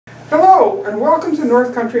Hello and welcome to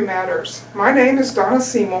North Country Matters. My name is Donna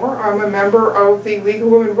Seymour. I'm a member of the League of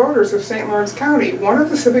Women Voters of St. Lawrence County, one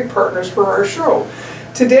of the civic partners for our show.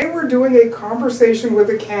 Today we're doing a conversation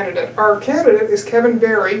with a candidate. Our candidate is Kevin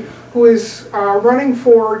Beary, who is running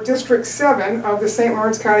for District 7 of the St.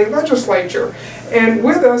 Lawrence County Legislature. And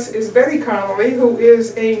with us is Betty Connolly, who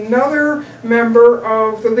is another member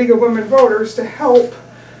of the League of Women Voters to help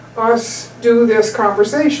us do this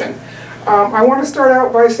conversation. I want to start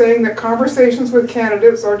out by saying that conversations with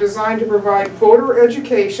candidates are designed to provide voter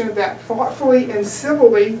education that thoughtfully and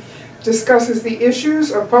civilly discusses the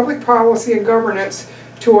issues of public policy and governance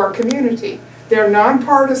to our community. They're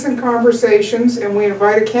nonpartisan conversations, and we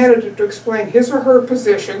invite a candidate to explain his or her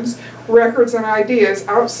positions, records, and ideas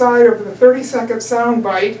outside of the 30-second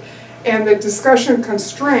soundbite and the discussion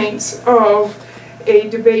constraints of a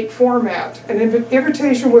debate format. An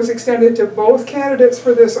invitation was extended to both candidates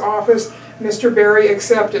for this office. Mr. Beary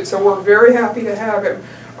accepted, so we're very happy to have him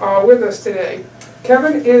with us today.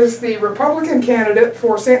 Kevin is the Republican candidate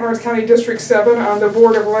for St. Lawrence County District 7 on the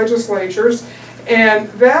Board of Legislators, and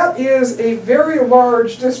that is a very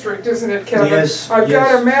large district, isn't it, Kevin? Yes. I've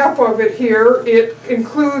got a map of it here. It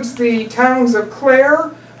includes the towns of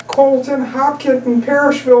Clare, Colton, Hopkinton,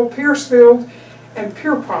 Parishville, Piercefield, and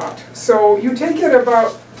Pierrepont. So you take it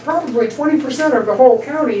about probably 20% of the whole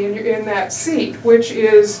county in that seat, which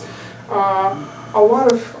is a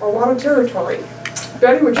lot of territory.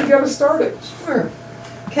 Betty, would you get us started? Sure.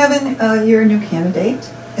 Kevin, you're a new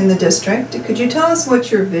candidate in the district. Could you tell us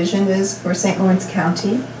what your vision is for St. Lawrence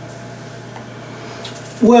County?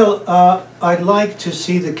 Well, I'd like to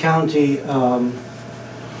see the county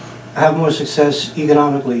have more success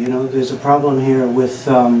economically. You know, there's a problem here with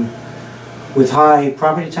high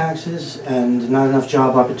property taxes and not enough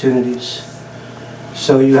job opportunities.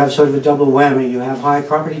 So you have sort of a double whammy. You have high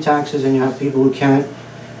property taxes and you have people who can't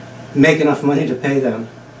make enough money to pay them.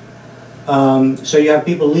 So you have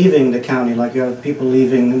people leaving the county, like you have people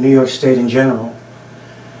leaving New York State in general,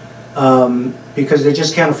 because they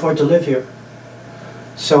just can't afford to live here.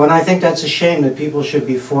 So, and I think that's a shame that people should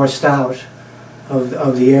be forced out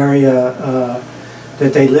of the area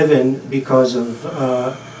that they live in because of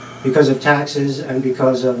taxes and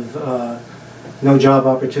because of no job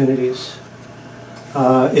opportunities.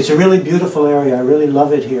 It's a really beautiful area. I really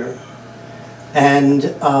love it here,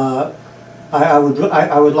 and I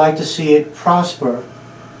would like to see it prosper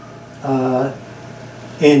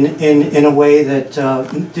in a way that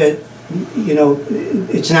that you know,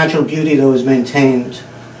 its natural beauty though is maintained.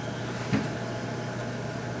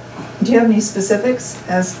 Do you have any specifics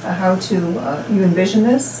as to how to you envision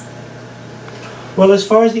this? Well, as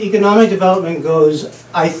far as the economic development goes,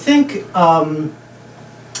 I think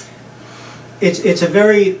it's a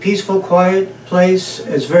very peaceful, quiet place.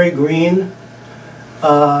 It's very green.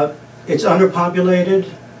 It's underpopulated.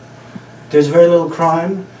 There's very little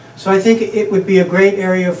crime. So I think it would be a great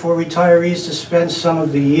area for retirees to spend some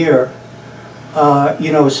of the year.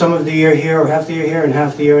 You know, some of the year here, or half the year here, and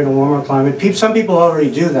half the year in a warmer climate. Some people already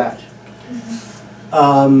do that.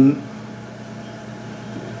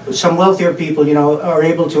 Some wealthier people, you know, are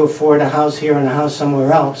able to afford a house here and a house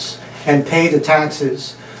somewhere else and pay the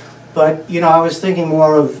taxes. But, you know, I was thinking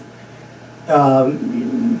more of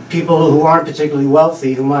people who aren't particularly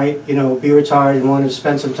wealthy, who might, you know, be retired and want to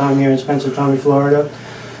spend some time here and spend some time in Florida.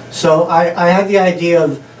 So I had the idea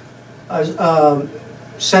of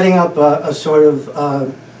setting up a sort of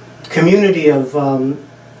community of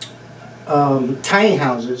tiny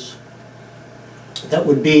houses that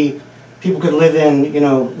would be, people could live in, you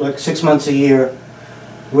know, like 6 months a year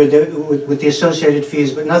with the associated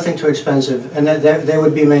fees, but nothing too expensive, and that they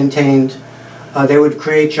would be maintained. They would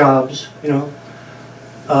create jobs, you know.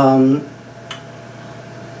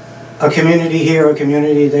 A community here, a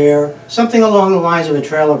community there, something along the lines of a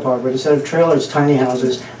trailer park, but instead of trailers, tiny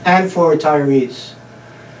houses, and for retirees.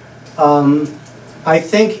 I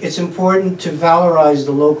think it's important to valorize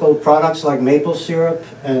the local products like maple syrup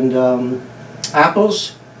and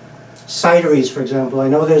apples. Cideries, for example. I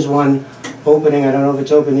know there's one opening, I don't know if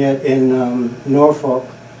it's open yet, in Norfolk.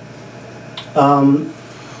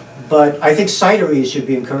 But I think cideries should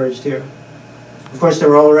be encouraged here. Of course,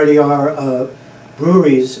 there already are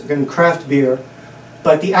breweries and craft beer,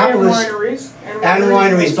 but the apple is wineries.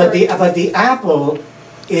 But the apple,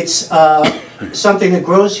 it's something that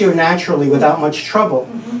grows here naturally without much trouble.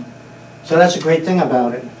 So that's a great thing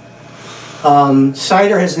about it.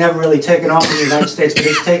 Cider has never really taken off in the United States, but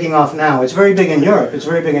it's taking off now. It's very big in Europe. It's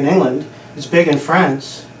very big in England. It's big in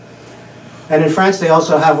France. And in France, they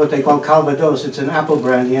also have what they call Calvados. It's an apple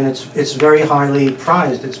brandy, and it's very highly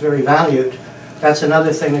prized. It's very valued. That's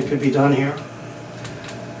another thing that could be done here.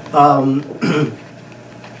 And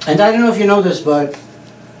I don't know if you know this, but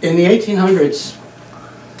in the 1800s,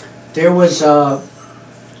 there was a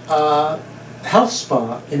health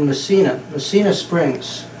spa in Messina. Messina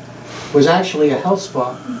Springs was actually a health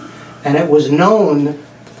spa. And it was known,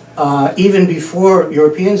 even before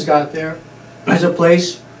Europeans got there, as a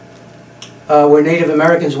place where Native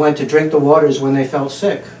Americans went to drink the waters when they felt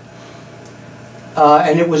sick.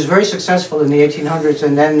 And it was very successful in the 1800s,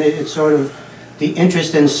 and then it sort of, the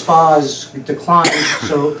interest in spas declined,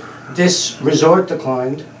 so this resort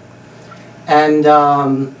declined. And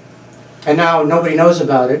now nobody knows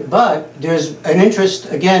about it, but there's an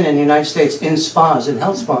interest, again, in the United States in spas, in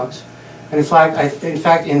health spas. And in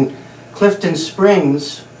fact, in Clifton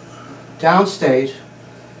Springs, downstate,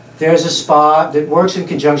 there's a spa that works in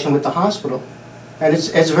conjunction with the hospital. And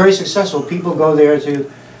it's very successful. People go there to,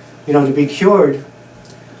 to be cured.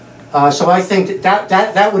 So I think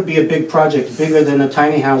that would be a big project, bigger than the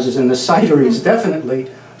tiny houses and the cideries, definitely.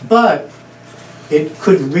 But it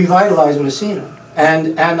could revitalize Messina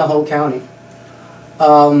and the whole county.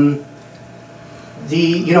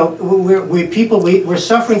 We're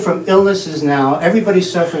suffering from illnesses now. Everybody's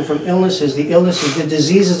suffering from illnesses. The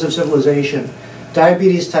diseases of civilization.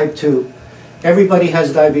 Diabetes type 2. Everybody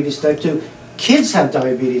has diabetes type 2. Kids have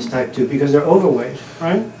diabetes type 2 because they're overweight,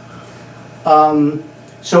 right?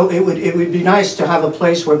 So it would be nice to have a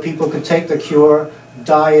place where people could take the cure,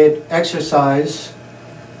 diet, exercise,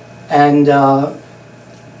 and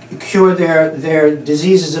cure their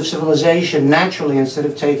diseases of civilization naturally instead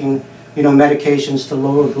of taking medications to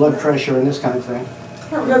lower blood pressure and this kind of thing.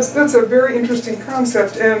 Oh, that's a very interesting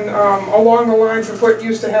concept, and along the lines of what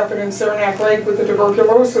used to happen in Saranac Lake with the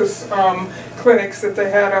tuberculosis clinics that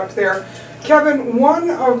they had up there. Kevin, one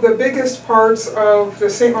of the biggest parts of the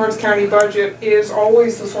St. Lawrence County budget is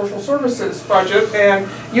always the social services budget, and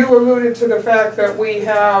you alluded to the fact that we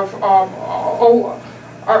have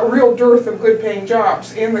a real dearth of good-paying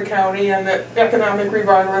jobs in the county, and that economic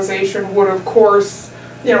revitalization would, of course,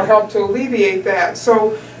 help to alleviate that.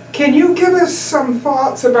 So can you give us some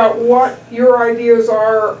thoughts about what your ideas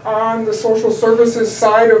are on the social services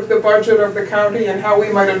side of the budget of the county and how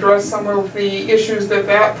we might address some of the issues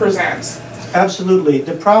that presents? Absolutely.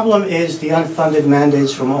 The problem is the unfunded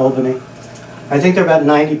mandates from Albany. I think they're about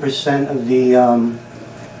 90% of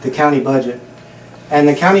the county budget. And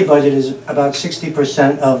the county budget is about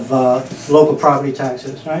 60% of local property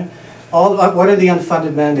taxes, right? What are the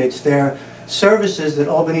unfunded mandates? They're services that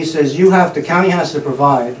Albany says the county has to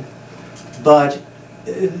provide, but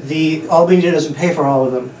Albany doesn't pay for all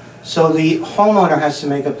of them. So the homeowner has to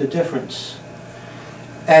make up the difference.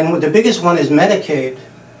 And the biggest one is Medicaid,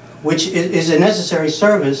 which is a necessary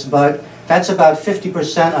service, but that's about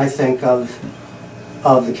 50%, I think, of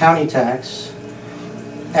the county tax.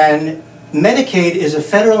 And Medicaid is a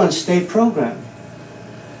federal and state program.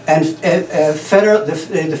 And the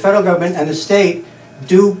federal government and the state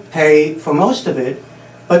do pay for most of it,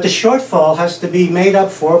 but the shortfall has to be made up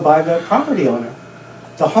for by the property owner,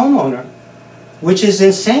 the homeowner, which is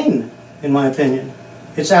insane, in my opinion.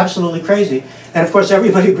 It's absolutely crazy. And of course,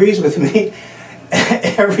 everybody agrees with me.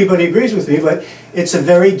 Everybody agrees with me, but it's a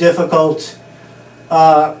very difficult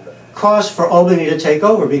cause for Albany to take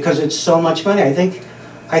over because it's so much money. I think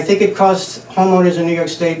it costs homeowners in New York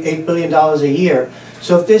State $8 billion a year.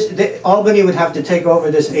 So if Albany would have to take over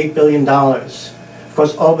this $8 billion. Of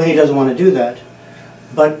course, Albany doesn't want to do that.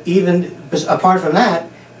 But even apart from that,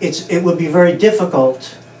 it would be very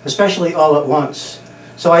difficult, especially all at once.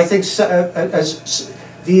 So I think as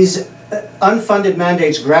these unfunded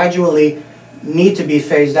mandates gradually need to be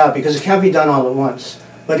phased out because it can't be done all at once.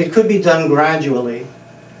 But it could be done gradually.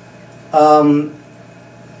 And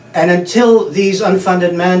until these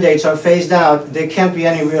unfunded mandates are phased out, there can't be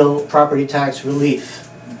any real property tax relief.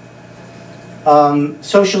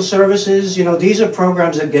 Social services, these are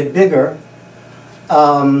programs that get bigger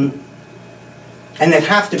and that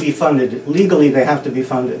have to be funded. Legally, they have to be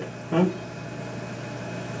funded.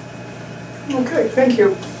 Okay, thank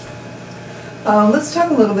you. Let's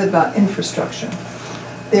talk a little bit about infrastructure.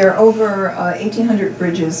 There are over 1,800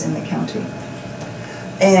 bridges in the county.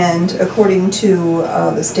 And according to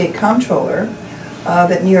the state comptroller,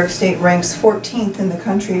 that New York State ranks 14th in the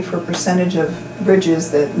country for percentage of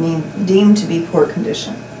bridges that deemed to be poor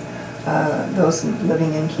condition. Those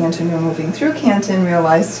living in Canton or moving through Canton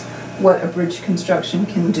realized what a bridge construction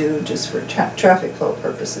can do just for traffic flow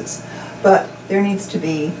purposes. But there needs to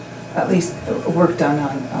be at least work done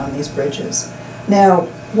on these bridges. Now,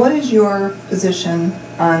 what is your position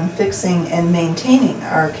on fixing and maintaining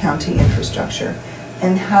our county infrastructure?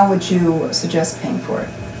 And how would you suggest paying for it?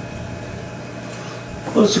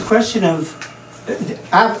 Well, it's a question of,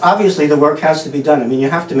 Obviously, the work has to be done. I mean, you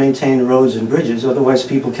have to maintain roads and bridges, otherwise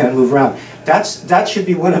people can't move around. That should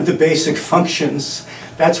be one of the basic functions.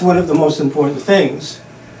 That's one of the most important things.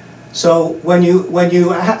 So when you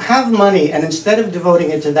have money, and instead of devoting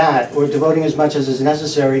it to that, or devoting as much as is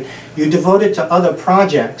necessary, you devote it to other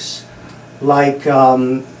projects, like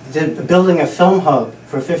building a film hub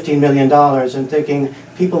for $15 million and thinking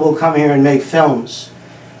people will come here and make films.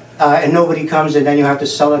 And nobody comes, and then you have to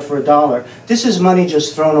sell it for $1. This is money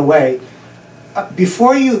just thrown away.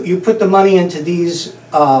 Before you put the money into these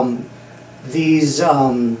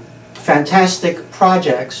fantastic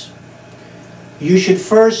projects, you should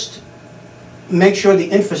first make sure the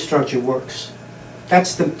infrastructure works. We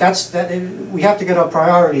have to get our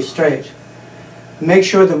priorities straight. Make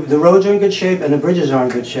sure the roads are in good shape and the bridges are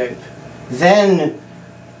in good shape. Then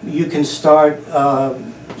you can start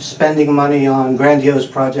spending money on grandiose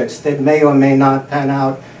projects that may or may not pan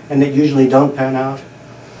out, and that usually don't pan out.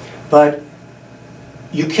 But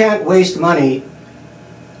you can't waste money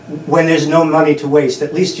when there's no money to waste.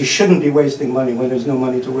 At least you shouldn't be wasting money when there's no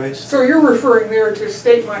money to waste. So you're referring there to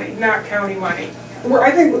state money, not county money.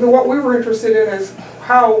 I think what we were interested in is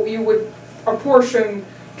how you would apportion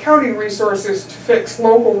county resources to fix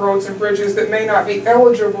local roads and bridges that may not be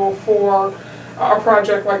eligible for a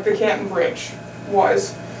project like the Canton Bridge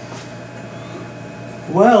was.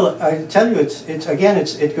 Well, I tell you,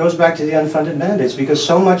 it goes back to the unfunded mandates, because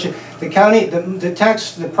so much the county,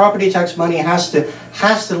 the property tax money has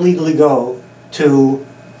to legally go to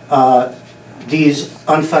these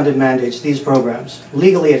unfunded mandates, these programs.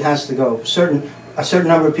 Legally, it has to go. A certain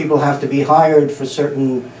number of people have to be hired for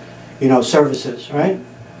certain, services, right?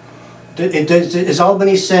 Is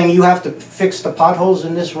Albany saying you have to fix the potholes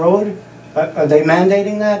in this road? Are they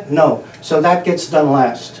mandating that? No. So that gets done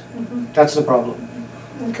last. Mm-hmm. That's the problem.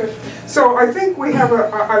 Okay, so I think we have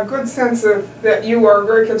a good sense of that you are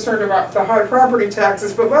very concerned about the high property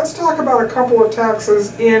taxes, but let's talk about a couple of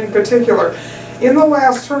taxes in particular. In the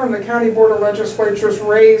last term, the County Board of Legislators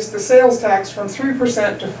raised the sales tax from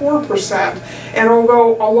 3% to 4%, and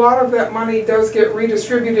although a lot of that money does get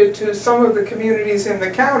redistributed to some of the communities in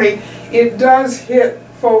the county, it does hit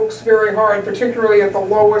folks very hard, particularly at the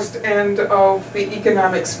lowest end of the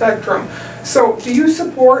economic spectrum. So do you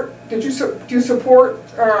support that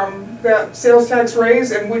sales tax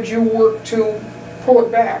raise, and would you work to pull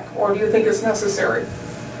it back, or do you think it's necessary?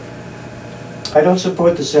 I don't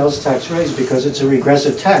support the sales tax raise because it's a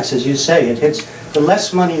regressive tax, as you say. It hits, the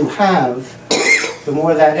less money you have, the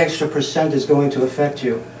more that extra percent is going to affect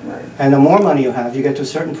you. Right. And the more money you have, you get to a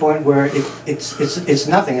certain point where it's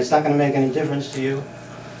nothing. It's not going to make any difference to you.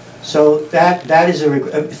 So that is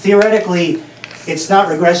theoretically, it's not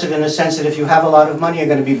regressive in the sense that if you have a lot of money, you're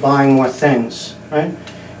going to be buying more things, right?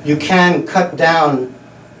 You can cut down,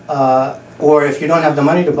 or if you don't have the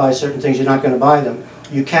money to buy certain things, you're not going to buy them.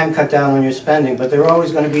 You can cut down on your spending, but there are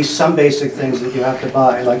always going to be some basic things that you have to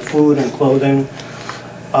buy, like food and clothing,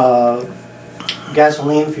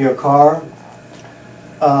 gasoline for your car.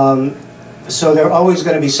 So there are always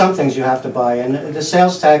going to be some things you have to buy, and the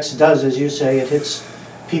sales tax does, as you say, it hits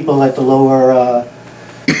people at the lower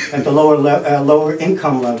lower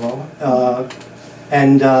income level,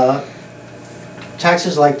 and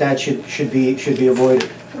taxes like that should be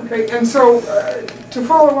avoided. Okay, and so to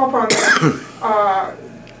follow up on that,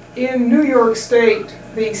 in New York State,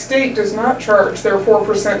 the state does not charge their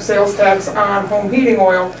 4% sales tax on home heating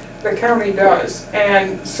oil. The county does,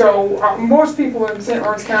 and so most people in St.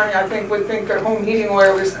 Lawrence County, I think, would think that home heating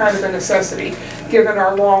oil is kind of a necessity given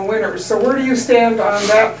our long winters. So where do you stand on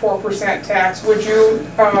that 4% tax? Would you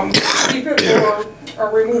keep it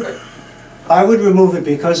or remove it? I would remove it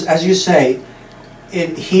because, as you say,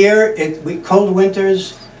 cold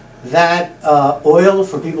winters, that oil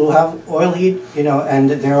for people who have oil heat,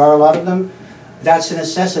 and there are a lot of them, that's a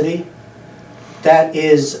necessity. That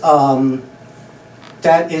is an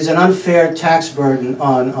unfair tax burden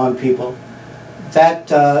on people.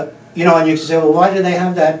 That, and you can say, well, why do they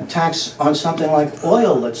have that tax on something like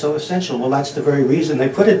oil that's so essential? Well, that's the very reason they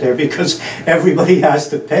put it there, because everybody has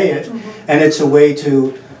to pay it, and it's a way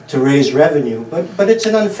to raise revenue. But it's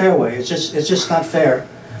an unfair way. It's just not fair.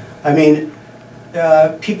 I mean,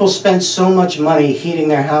 people spend so much money heating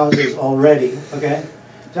their houses already, okay?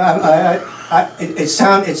 It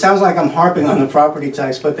sounds like I'm harping on the property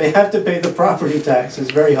tax, but they have to pay the property tax.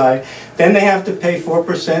 It's very high. Then they have to pay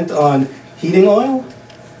 4% on heating oil,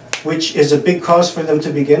 which is a big cost for them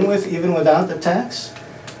to begin with, even without the tax.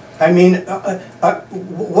 I mean,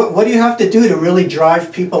 what do you have to do to really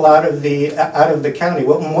drive people out of the county?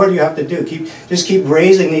 What more do you have to do? Just keep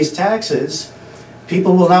raising these taxes.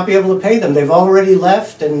 people will not be able to pay them. They've already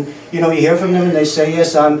left, and you hear from them and they say,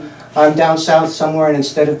 yes, I'm down south somewhere, and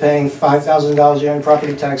instead of paying $5,000 a year in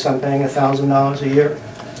property tax, I'm paying $1,000 a year.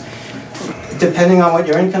 Depending on what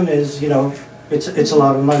your income is, it's a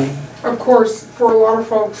lot of money. Of course, for a lot of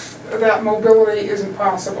folks, that mobility isn't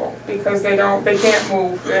possible because they can't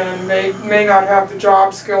move, and they may not have the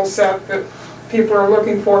job skill set that people are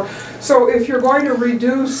looking for. So if you're going to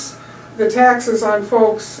reduce the taxes on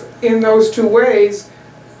folks in those two ways,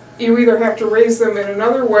 you either have to raise them in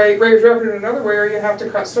another way, raise revenue in another way, or you have to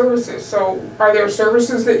cut services. So are there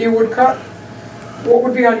services that you would cut? What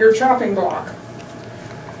would be on your chopping block?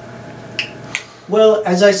 Well,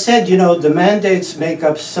 as I said, the mandates make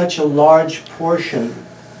up such a large portion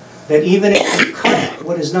that even if you cut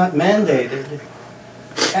what is not mandated,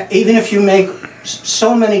 even if you make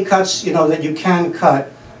so many cuts, that you can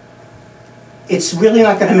cut, it's really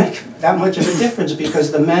not going to make that much of a difference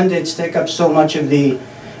because the mandates take up so much of the.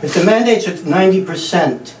 If the mandates are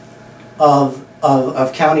 90% of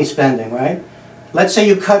county spending, right? Let's say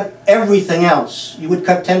you cut everything else, you would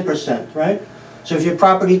cut 10%, right? So if your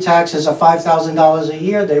property taxes are $5,000 a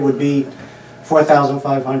year, they would be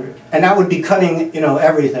 $4,500, and that would be cutting,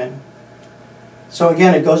 everything. So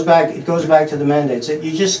again, it goes back to the mandates.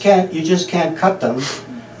 You just can't cut them,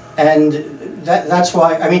 and that's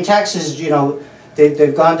why. I mean, taxes,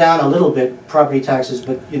 they've gone down a little bit, property taxes,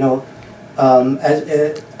 but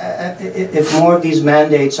if more of these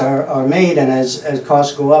mandates are made and as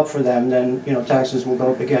costs go up for them, then taxes will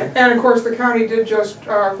go up again. And of course the county did just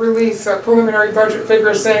release a preliminary budget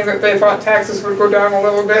figure saying that they thought taxes would go down a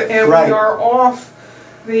little bit, and right. We are off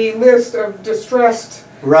the list of distressed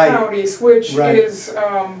right. counties, which right. is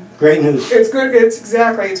great news. It's good.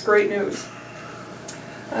 It's great news.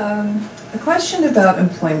 A question about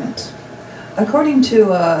employment. According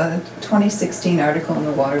to a 2016 article in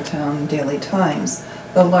the Watertown Daily Times,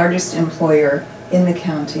 the largest employer in the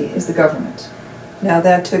county is the government. Now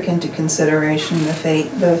that took into consideration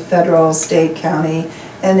the federal, state, county,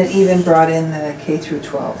 and it even brought in the K through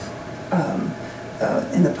 12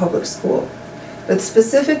 in the public school. But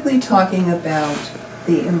specifically talking about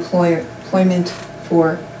the employment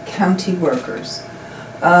for county workers.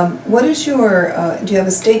 What is your, do you have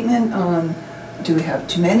a statement on, do we have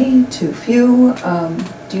too many, too few?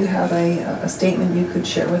 Do you have a statement you could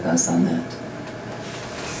share with us on that?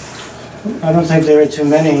 I don't think there are too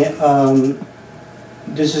many.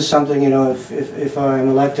 This is something, if I'm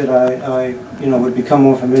elected, I would become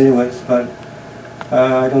more familiar with, but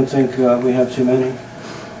I don't think we have too many.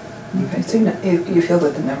 Okay, so you feel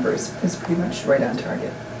that the number is pretty much right on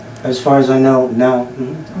target? As far as I know now.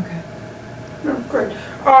 Mm-hmm. Okay. No, good.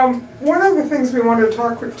 One of the things we wanted to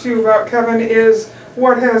talk to you about, Kevin, is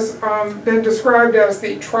what has been described as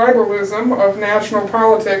the tribalism of national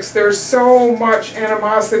politics. There's so much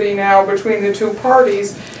animosity now between the two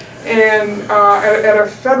parties, and at a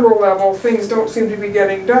federal level, things don't seem to be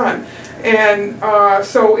getting done. And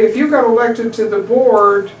so if you got elected to the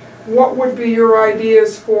board, what would be your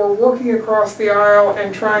ideas for working across the aisle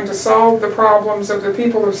and trying to solve the problems of the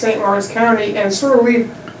people of St. Lawrence County and sort of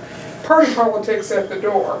leave party politics at the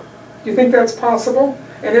door? Do you think that's possible?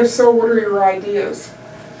 And if so, what are your ideas?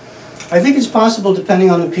 I think it's possible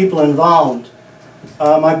depending on the people involved.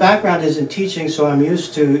 My background is in teaching, so I'm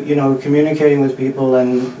used to, communicating with people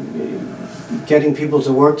and getting people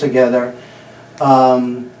to work together.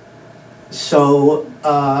 So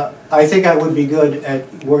I think I would be good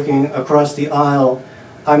at working across the aisle.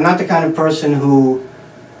 I'm not the kind of person who,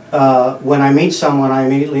 when I meet someone, I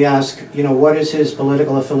immediately ask, what is his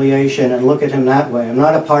political affiliation, and look at him that way. I'm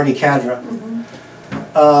not a party cadre.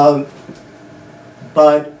 Mm-hmm.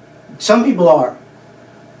 But some people are.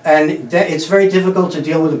 And it's very difficult to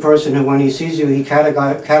deal with a person who, when he sees you, he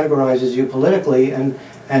categorizes you politically and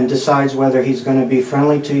decides whether he's going to be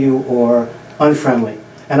friendly to you or unfriendly.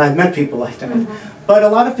 And I've met people like that. Mm-hmm. But a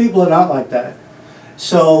lot of people are not like that.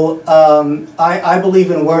 So I believe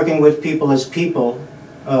in working with people as people.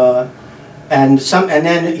 And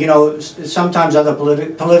then, sometimes other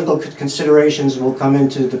political considerations will come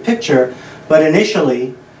into the picture. But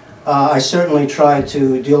initially, I certainly try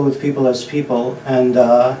to deal with people as people, and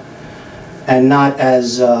not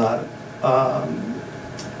as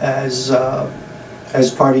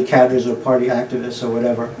party cadres or party activists or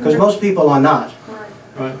whatever. Because most people are not.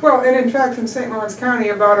 Right. Well, and in fact, in St. Lawrence County,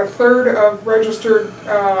 about a third of registered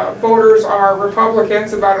voters are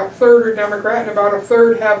Republicans, about a third are Democrat, and about a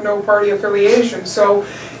third have no party affiliation. So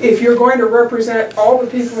if you're going to represent all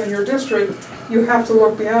the people in your district, you have to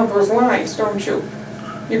look beyond those lines, don't you?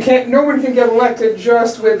 You can't, no one can get elected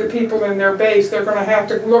just with the people in their base. They're going to have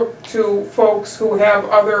to look to folks who have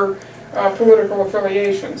other political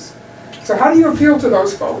affiliations. So how do you appeal to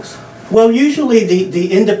those folks? Well, usually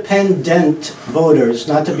the independent voters,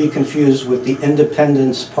 not to be confused with the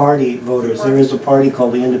Independence Party voters. There is a party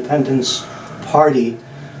called the Independence Party,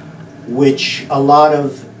 which a lot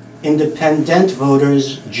of independent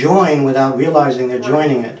voters join without realizing they're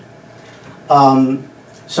joining it.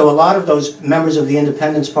 So a lot of those members of the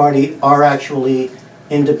Independence Party are actually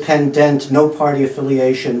independent, no party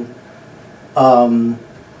affiliation, known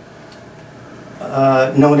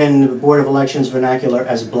in the Board of Elections vernacular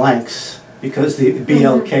as blanks, because the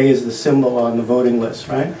BLK is the symbol on the voting list,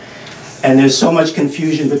 right? And there's so much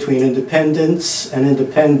confusion between independents and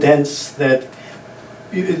independents that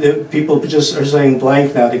people just are saying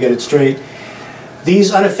blank now to get it straight.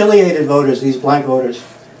 These unaffiliated voters, these blank voters,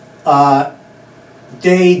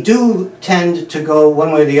 they do tend to go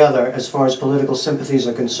one way or the other as far as political sympathies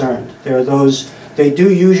are concerned. There are those, they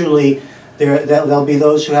do usually, there'll be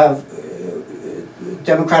those who have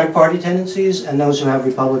Democratic Party tendencies and those who have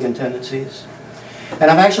Republican tendencies. And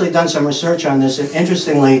I've actually done some research on this, and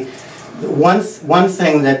interestingly, one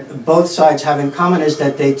thing that both sides have in common is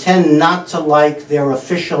that they tend not to like their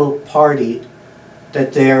official party,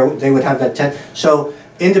 that they would have that so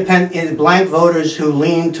independent blank voters who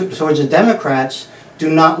lean towards the Democrats do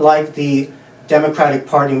not like the Democratic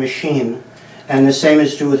Party machine, and the same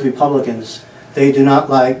is true with Republicans. They do not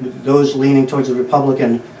like those leaning towards the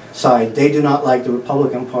Republican side. They do not like the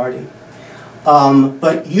Republican Party.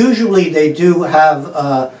 But usually they do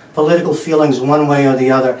have political feelings one way or the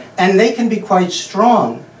other, and they can be quite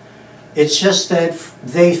strong. It's just that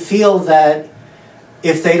they feel that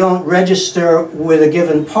if they don't register with a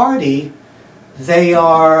given party, they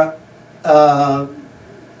are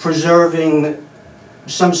preserving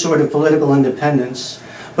some sort of political independence.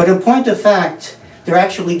 But in point of fact, they're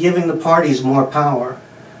actually giving the parties more power,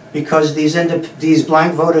 because these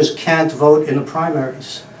blank voters can't vote in the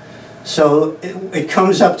primaries. So it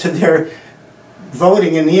comes up to their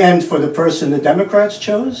voting in the end for the person the Democrats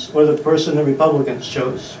chose or the person the Republicans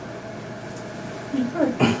chose.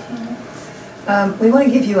 We want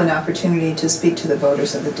to give you an opportunity to speak to the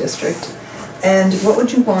voters of the district. And what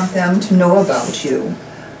would you want them to know about you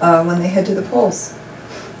when they head to the polls?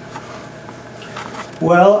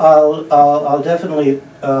 Well, I'll definitely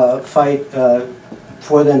fight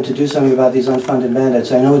for them to do something about these unfunded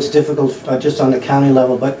mandates. I know it's difficult just on the county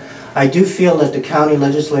level, but I do feel that the county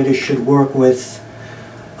legislators should work with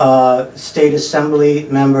state assembly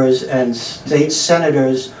members and state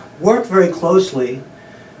senators, work very closely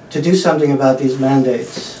to do something about these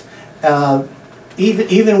mandates.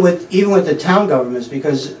 Even with the town governments,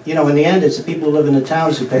 because in the end it's the people who live in the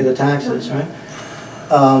towns who pay the taxes, right?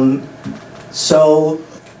 So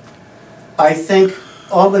I think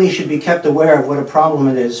Albany should be kept aware of what a problem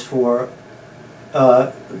it is for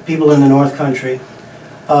people in the North Country.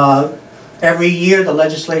 Every year the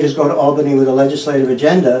legislators go to Albany with a legislative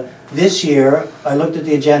agenda. This year, I looked at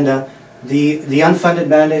the agenda, the unfunded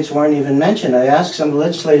mandates weren't even mentioned. I asked some of the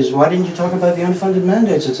legislators, why didn't you talk about the unfunded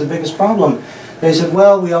mandates? It's the biggest problem. They said,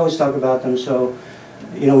 well, we always talk about them, so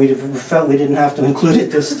we felt we didn't have to include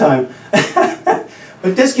it this time.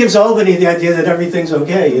 But this gives Albany the idea that everything's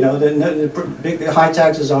okay, the high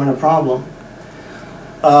taxes aren't a problem.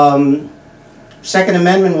 Second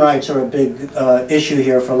Amendment rights are a big issue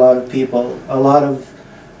here for a lot of people. A lot of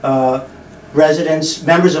residents,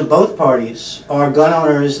 members of both parties, are gun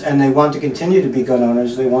owners, and they want to continue to be gun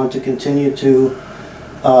owners. They want to continue to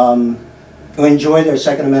enjoy their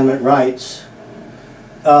Second Amendment rights.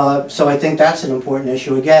 So I think that's an important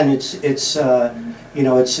issue. Again, it's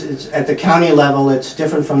at the county level, it's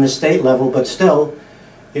different from the state level, but still,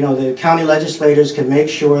 the county legislators can make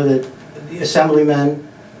sure that the assemblymen,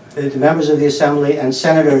 the members of the assembly and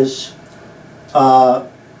senators are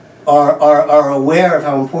aware of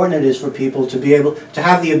how important it is for people to be able to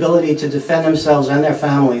have the ability to defend themselves and their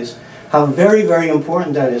families, how very, very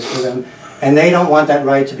important that is for them, and they don't want that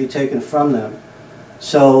right to be taken from them.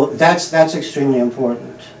 So that's extremely important.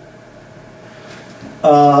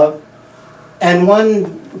 And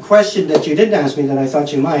one question that you didn't ask me that I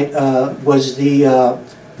thought you might was the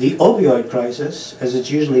opioid crisis, as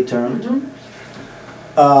it's usually termed,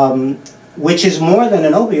 which is more than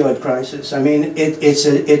an opioid crisis. I mean, it's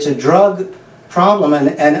a drug problem,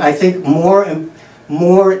 and I think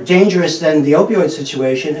more dangerous than the opioid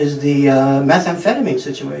situation is the methamphetamine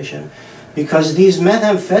situation, because these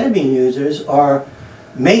methamphetamine users are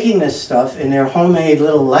making this stuff in their homemade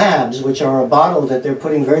little labs, which are a bottle that they're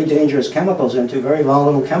putting very dangerous chemicals into, very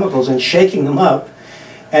volatile chemicals, and shaking them up.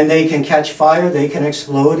 And they can catch fire, they can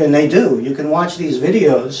explode, and they do. You can watch these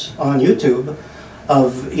videos on YouTube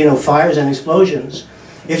of fires and explosions.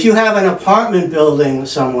 if you have an apartment building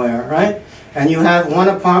somewhere, right, and you have one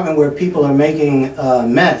apartment where people are making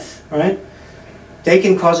meth, right, they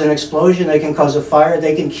can cause an explosion, they can cause a fire,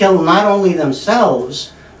 they can kill not only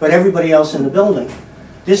themselves, but everybody else in the building.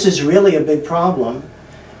 This is really a big problem.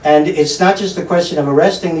 And it's not just a question of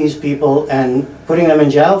arresting these people and putting them in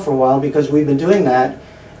jail for a while, because we've been doing that,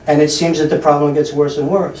 and it seems that the problem gets worse and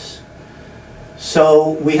worse.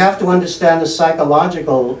 So we have to understand the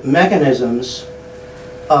psychological mechanisms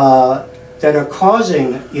that are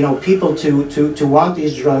causing, you know, people to want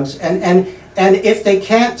these drugs. And if they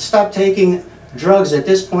can't stop taking drugs at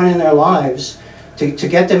this point in their lives, to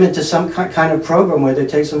get them into some kind of program where they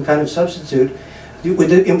take some kind of substitute,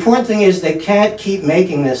 the important thing is they can't keep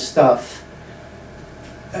making this stuff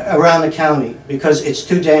around the county because it's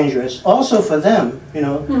too dangerous. Also for them, you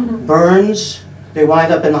know, burns, they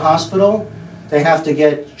wind up in the hospital, they have to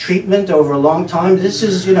get treatment over a long time. This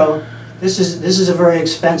is, you know, this is a very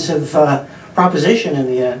expensive proposition in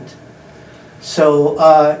the end.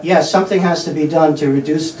 So, yeah, something has to be done to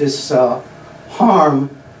reduce this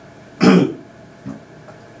harm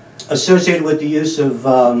associated with the use of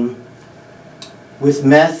with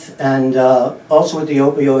meth and also with the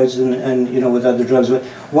opioids and you know, with other drugs. But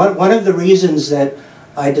one of the reasons that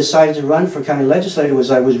I decided to run for county legislator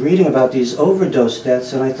was I was reading about these overdose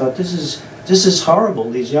deaths, and I thought, this is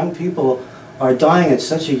horrible. These young people are dying at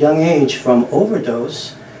such a young age from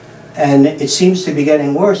overdose, and it seems to be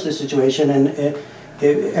getting worse, the situation, and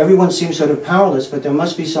everyone seems sort of powerless, but there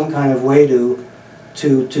must be some kind of way to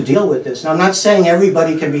deal with this. Now, I'm not saying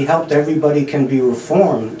everybody can be helped, everybody can be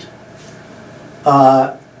reformed,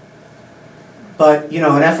 but, you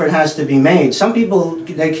know, an effort has to be made. Some people,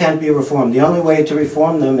 they can't be reformed. The only way to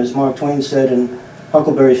reform them, as Mark Twain said in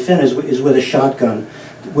Huckleberry Finn, is with a shotgun.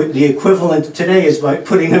 The equivalent today is by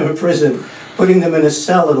putting them in prison, putting them in a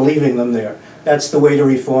cell and leaving them there. That's the way to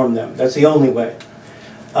reform them. That's the only way.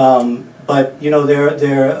 But, you know,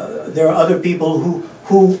 there are other people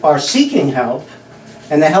who are seeking help,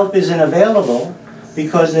 and the help isn't available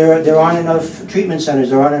because there aren't enough treatment centers,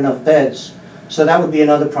 there aren't enough beds. So that would be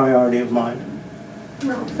another priority of mine.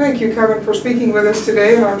 Well, thank you, Kevin, for speaking with us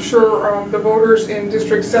today, and I'm sure the voters in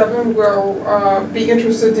District 7 will be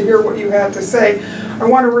interested to hear what you had to say. I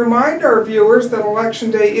want to remind our viewers that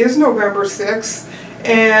Election Day is November 6th,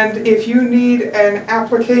 and if you need an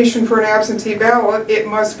application for an absentee ballot, it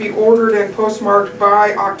must be ordered and postmarked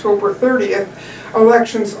by October 30th.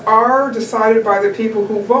 Elections are decided by the people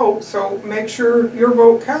who vote, so make sure your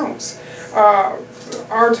vote counts.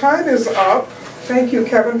 Our time is up. Thank you,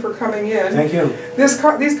 Kevin, for coming in. Thank you. These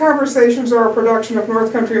conversations are a production of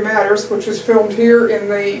North Country Matters, which is filmed here in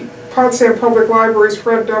the Potsdam Public Library's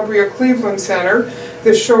Fred W. Cleveland Center.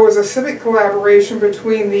 This show is a civic collaboration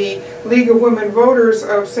between the League of Women Voters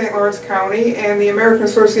of St. Lawrence County and the American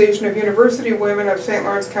Association of University Women of St.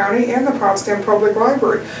 Lawrence County and the Potsdam Public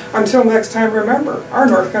Library. Until next time, remember, our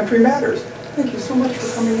North Country Matters. Thank you so much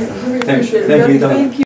for coming in. I really appreciate it. Thank you, Donna.